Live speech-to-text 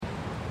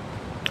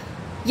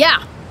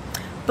Yeah,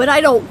 but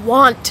I don't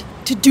want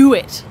to do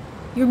it.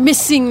 You're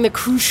missing the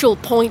crucial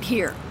point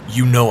here.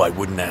 You know I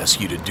wouldn't ask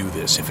you to do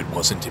this if it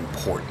wasn't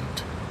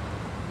important.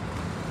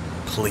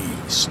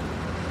 Please.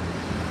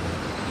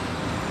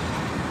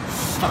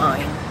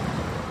 Fine.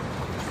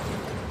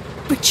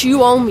 But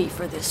you owe me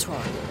for this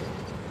one.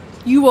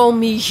 You owe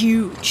me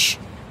huge.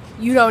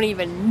 You don't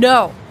even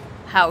know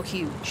how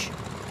huge.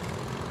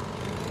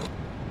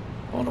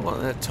 I wonder what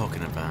they're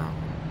talking about.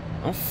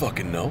 I don't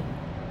fucking know.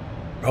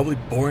 Probably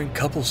boring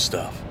couple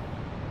stuff.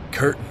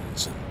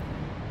 Curtains and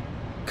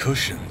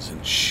cushions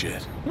and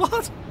shit.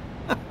 What?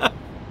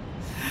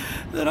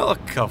 They're not a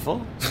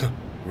couple.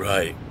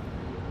 Right.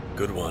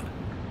 Good one.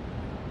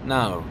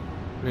 No,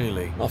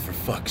 really. Oh, for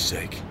fuck's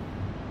sake.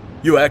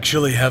 You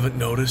actually haven't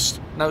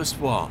noticed? Noticed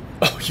what?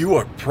 Oh, you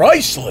are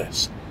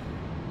priceless!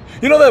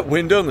 You know that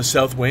window in the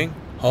south wing?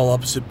 All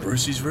opposite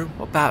Brucey's room?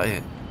 What about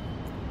it?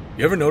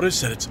 You ever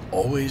notice that it's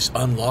always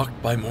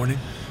unlocked by morning?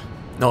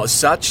 Not as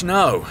such,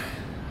 no.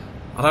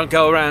 I don't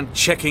go around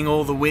checking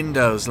all the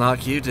windows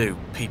like you do,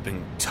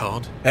 peeping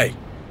Todd. Hey,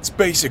 it's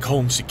basic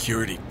home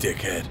security,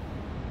 dickhead.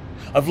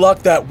 I've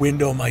locked that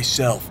window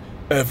myself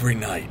every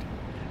night.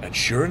 And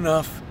sure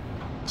enough,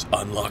 it's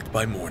unlocked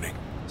by morning.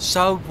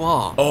 So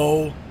what?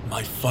 Oh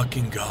my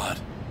fucking God.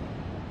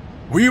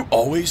 Were you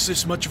always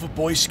this much of a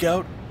Boy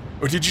Scout?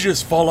 Or did you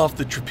just fall off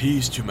the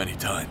trapeze too many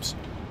times?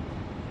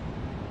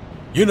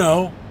 You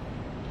know,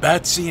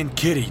 Batsy and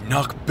Kitty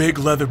knock big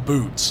leather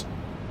boots.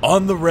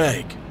 On the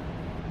reg.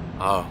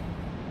 Oh.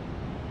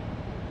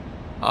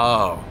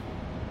 Oh.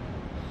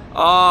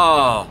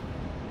 Oh.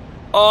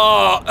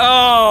 Oh,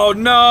 oh,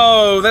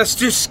 no, that's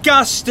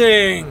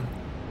disgusting.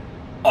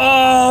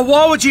 Oh,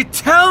 why would you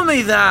tell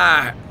me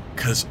that?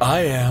 'Cause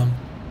I am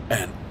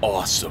an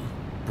awesome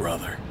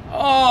brother.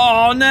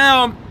 Oh,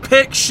 now I'm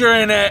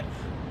picturing it.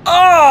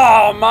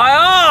 Oh, my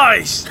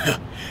eyes.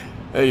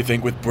 Hey, you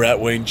think with Brat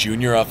Wayne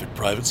Jr. off at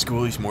private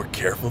school he's more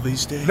careful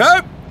these days?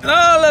 Nope. No,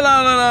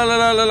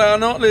 I'm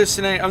not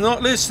listening. I'm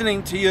not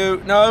listening to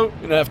you. No.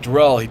 And after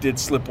all, he did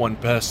slip one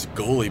past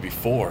the goalie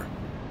before.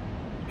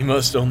 He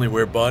must only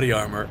wear body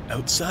armor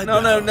outside the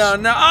house.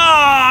 No.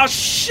 Oh,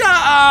 shut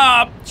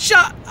up!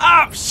 Shut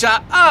up!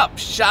 Shut up!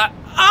 Shut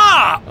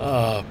up!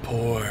 Ah,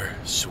 poor,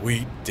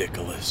 sweet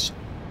Dickolas.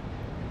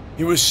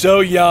 He was so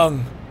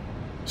young,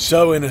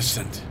 so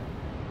innocent,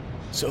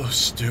 so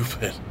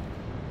stupid.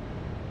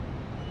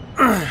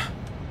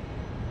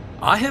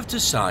 I have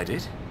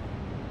decided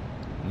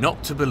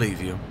not to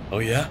believe you. Oh,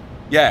 yeah?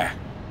 Yeah.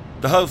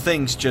 The whole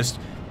thing's just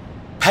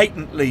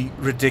patently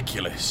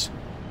ridiculous.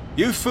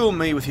 You fool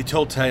me with your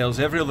tall tales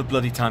every other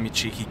bloody time, you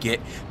cheeky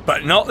git,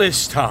 but not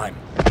this time.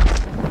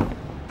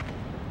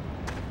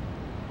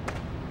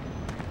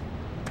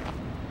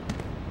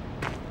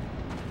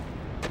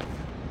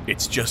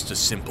 It's just a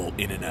simple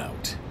in and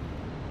out.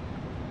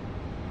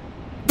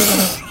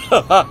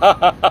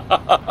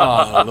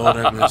 Oh, Lord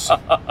have mercy.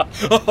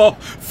 Oh,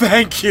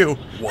 thank you.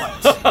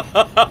 What?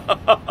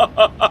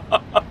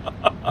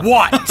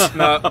 What?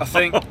 No, I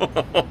think...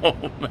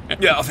 Oh, man.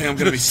 Yeah, I think I'm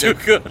going to be too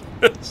good.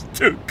 It's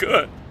too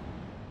good.